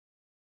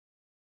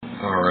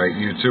Alright,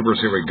 YouTubers,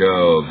 here we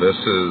go. This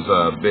is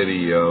a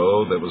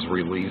video that was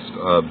released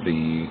of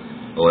the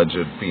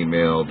alleged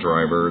female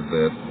driver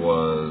that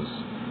was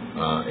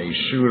a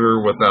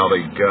shooter without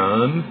a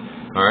gun.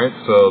 Alright,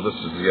 so this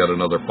is yet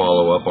another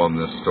follow-up on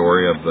this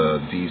story of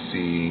the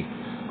DC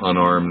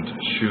unarmed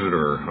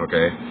shooter,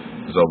 okay?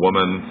 There's a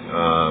woman,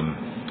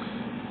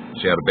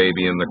 she had a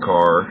baby in the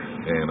car,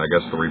 and I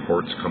guess the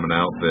report's coming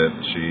out that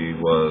she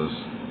was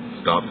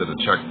stopped at a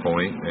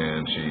checkpoint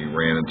and she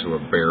ran into a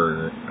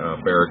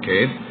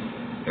barricade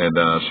and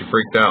she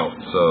freaked out.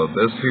 So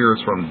this here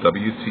is from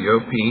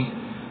WTOP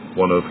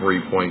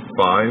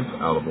 103.5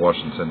 out of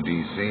Washington,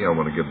 D.C. I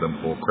want to give them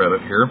full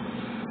credit here.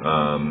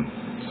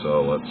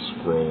 So let's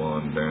scroll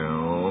on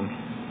down.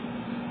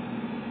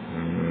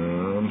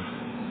 And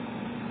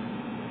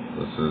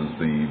this is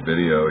the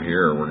video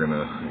here. We're going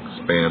to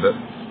expand it.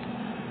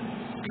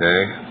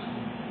 Okay,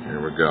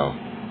 here we go.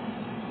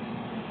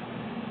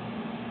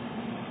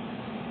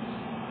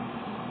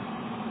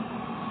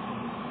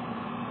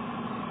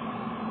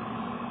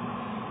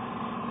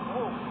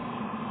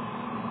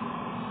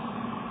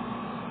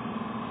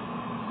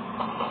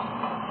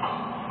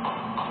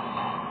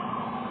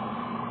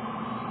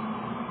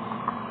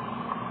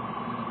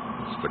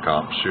 The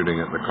cops shooting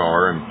at the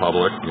car in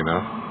public, you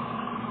know.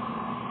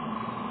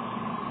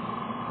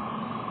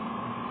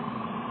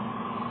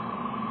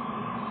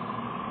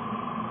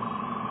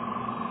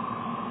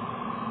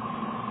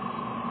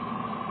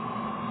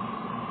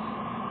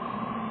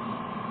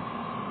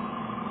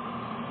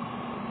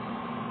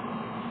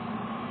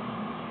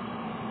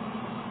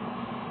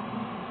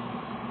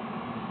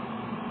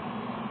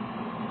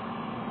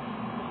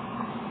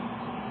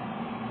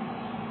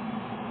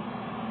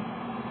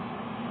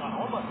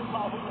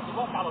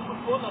 على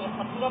الدكتور لما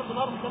ضرب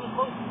قدام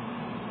الكرسي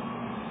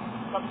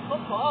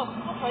فبالصدفه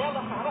بالصدفه يعني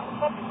احنا هناخد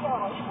فرق فيها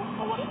رهيب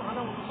ومصورين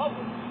انا ومصور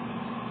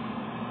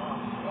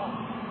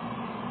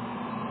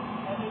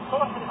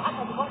الصور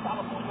هنبعتها دلوقتي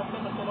على طول بس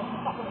لما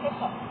تفتح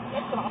الحته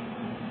اكتب.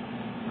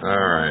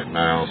 All right, now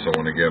I also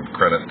want to give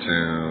credit to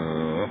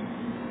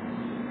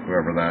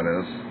whoever that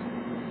is.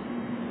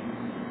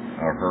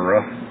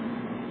 Ahura.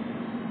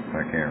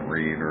 I can't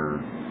read or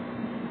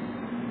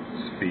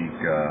speak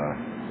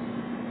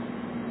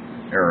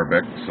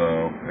Arabic,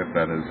 so if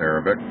that is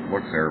Arabic,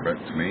 looks Arabic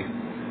to me,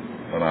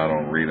 but I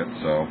don't read it,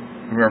 so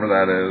whoever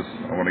that is,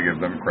 I want to give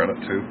them credit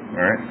too.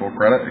 Alright, full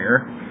credit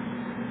here.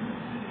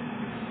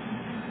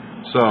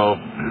 So,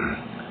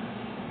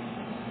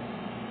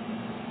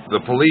 the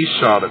police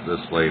shot at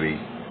this lady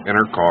in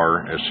her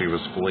car as she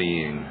was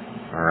fleeing,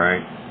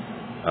 alright,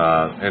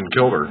 and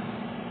killed her.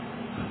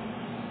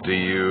 Do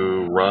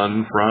you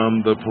run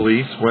from the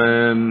police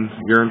when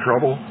you're in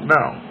trouble?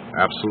 No.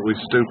 Absolutely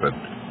stupid,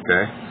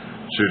 okay?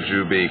 Should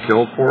you be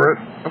killed for it?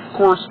 Of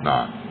course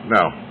not.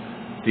 No.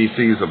 DC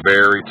is a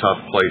very tough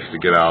place to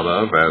get out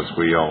of, as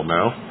we all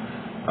know.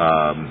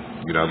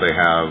 You know, they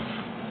have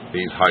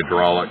these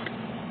hydraulic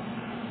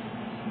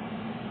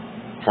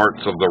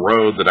parts of the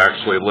road that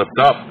actually lift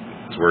up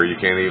to where you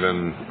can't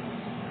even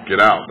get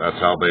out. That's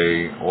how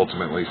they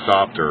ultimately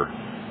stopped her.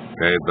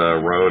 Okay, the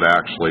road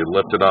actually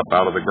lifted up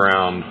out of the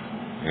ground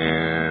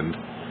and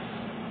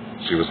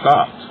she was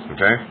stopped.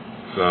 Okay,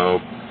 so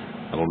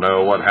I don't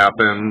know what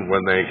happened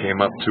when they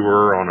came up to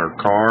her on her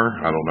car.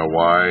 I don't know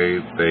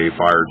why they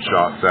fired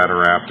shots at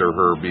her after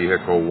her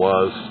vehicle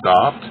was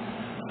stopped.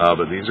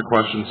 But these are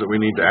questions that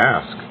we need to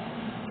ask.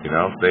 You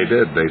know, they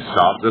did. They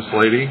stopped this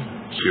lady.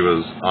 She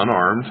was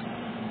unarmed,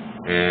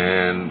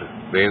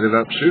 and they ended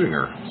up shooting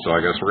her. So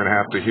I guess we're going to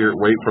have to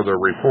wait for the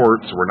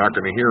reports. We're not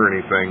going to hear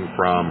anything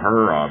from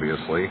her,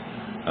 obviously.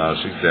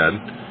 She's dead.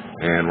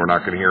 And we're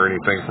not going to hear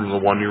anything from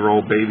the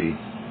 1-year-old baby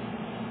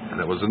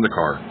that was in the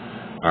car.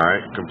 All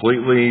right,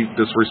 completely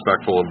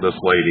disrespectful of this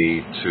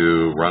lady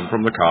to run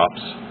from the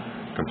cops,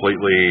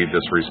 completely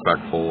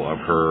disrespectful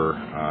of her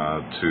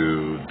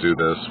to do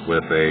this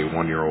with a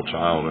 1-year-old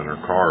child in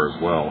her car as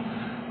well.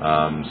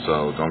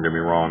 So don't get me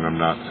wrong, I'm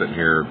not sitting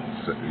here,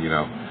 you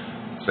know,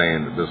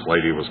 saying that this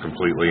lady was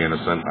completely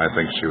innocent. I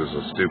think she was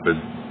a stupid,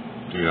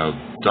 you know,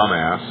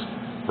 dumbass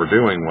for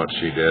doing what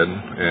she did,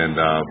 and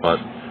but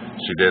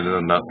she did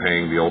end up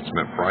paying the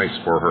ultimate price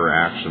for her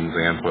actions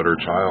and put her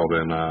child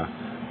in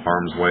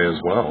harm's way as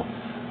well.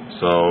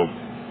 So,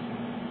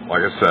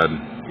 like I said,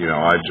 you know,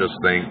 I just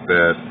think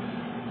that,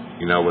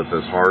 you know, with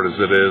as hard as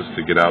it is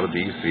to get out of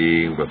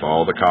DC, with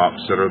all the cops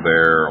that are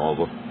there, all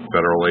the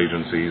federal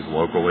agencies,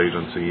 local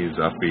agencies,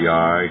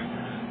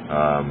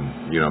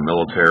 FBI, you know,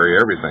 military,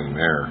 everything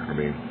there. I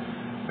mean,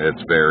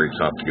 it's very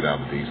tough to get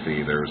out of DC.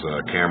 There's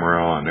a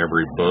camera on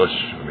every bush.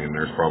 I mean,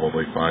 there's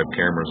probably 5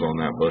 cameras on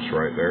that bush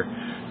right there.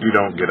 You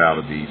don't get out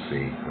of DC,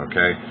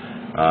 okay?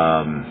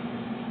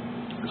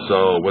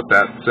 So with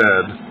that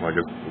said, like,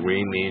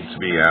 we need to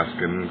be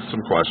asking some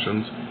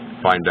questions,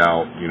 find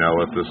out, you know,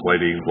 if this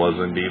lady was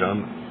indeed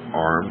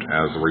unarmed,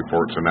 as the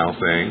reports are now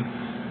saying.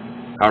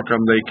 How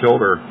come they killed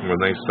her when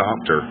they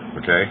stopped her?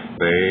 Okay,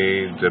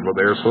 they did what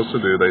they were supposed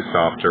to do. They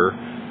stopped her,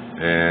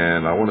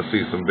 and I want to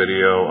see some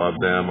video of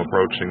them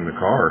approaching the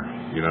car.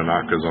 You know,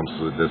 not because I'm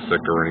sadistic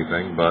or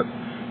anything, but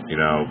you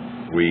know,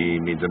 We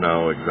need to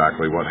know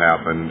exactly what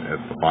happened at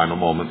the final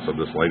moments of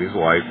this lady's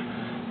life,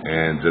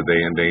 and did they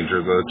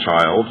endanger the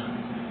child?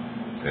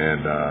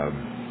 And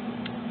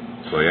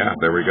so yeah,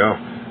 there we go.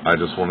 I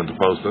just wanted to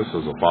post this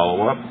as a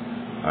follow-up.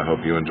 I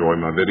hope you enjoy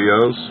my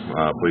videos.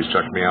 Please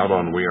check me out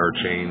on We Are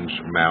Change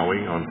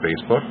Maui on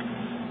Facebook.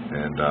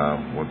 And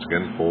once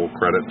again, full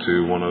credit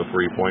to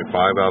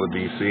 103.5 out of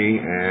DC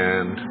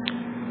and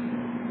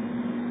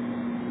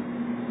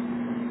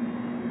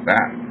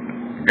that.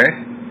 Okay?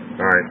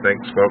 All right.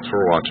 Thanks, folks,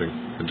 for watching.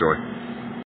 Enjoy.